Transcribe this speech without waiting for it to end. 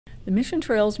The Mission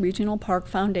Trails Regional Park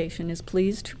Foundation is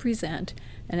pleased to present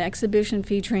an exhibition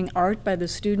featuring art by the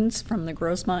students from the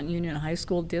Grossmont Union High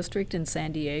School District in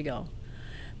San Diego.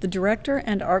 The director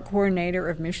and art coordinator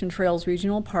of Mission Trails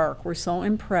Regional Park were so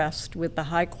impressed with the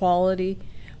high quality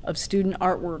of student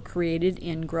artwork created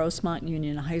in Grossmont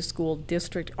Union High School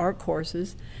District art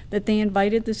courses that they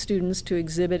invited the students to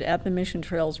exhibit at the Mission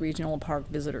Trails Regional Park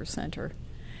Visitor Center.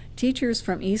 Teachers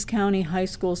from East County high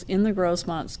schools in the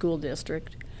Grossmont School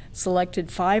District selected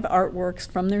 5 artworks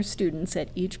from their students at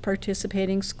each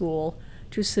participating school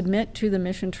to submit to the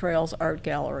Mission Trails Art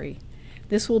Gallery.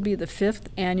 This will be the 5th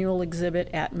annual exhibit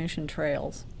at Mission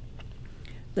Trails.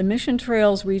 The Mission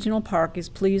Trails Regional Park is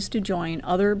pleased to join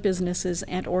other businesses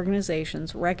and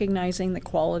organizations recognizing the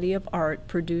quality of art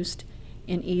produced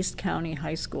in East County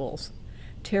high schools.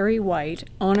 Terry White,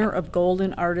 owner of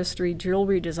Golden Artistry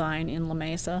Jewelry Design in La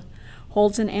Mesa,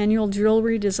 holds an annual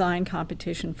jewelry design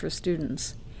competition for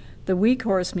students. The Week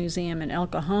Horse Museum in El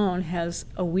Cajon has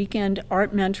a weekend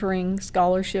art mentoring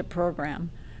scholarship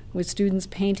program with students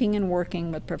painting and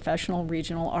working with professional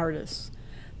regional artists.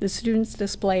 The students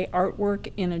display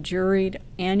artwork in a juried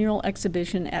annual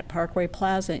exhibition at Parkway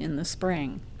Plaza in the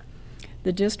spring.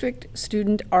 The district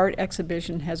student art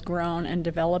exhibition has grown and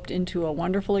developed into a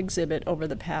wonderful exhibit over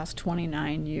the past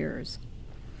 29 years.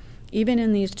 Even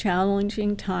in these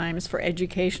challenging times for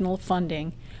educational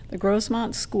funding, the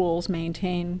Grossmont schools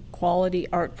maintain quality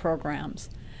art programs.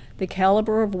 The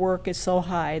caliber of work is so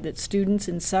high that students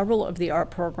in several of the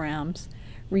art programs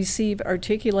receive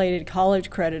articulated college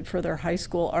credit for their high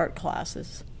school art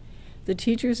classes. The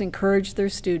teachers encourage their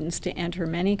students to enter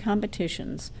many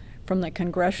competitions, from the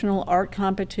Congressional Art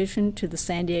Competition to the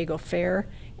San Diego Fair,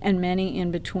 and many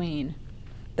in between.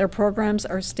 Their programs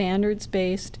are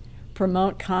standards-based,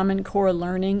 promote Common Core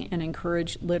learning, and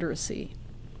encourage literacy.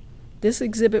 This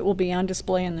exhibit will be on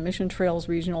display in the Mission Trails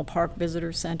Regional Park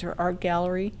Visitor Center Art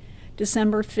Gallery,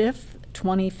 December 5th,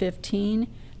 2015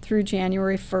 through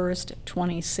January 1st,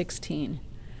 2016.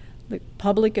 The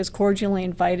public is cordially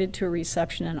invited to a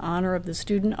reception in honor of the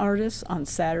student artists on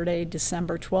Saturday,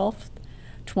 December 12th,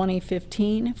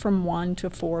 2015 from 1 to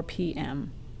 4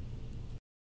 p.m.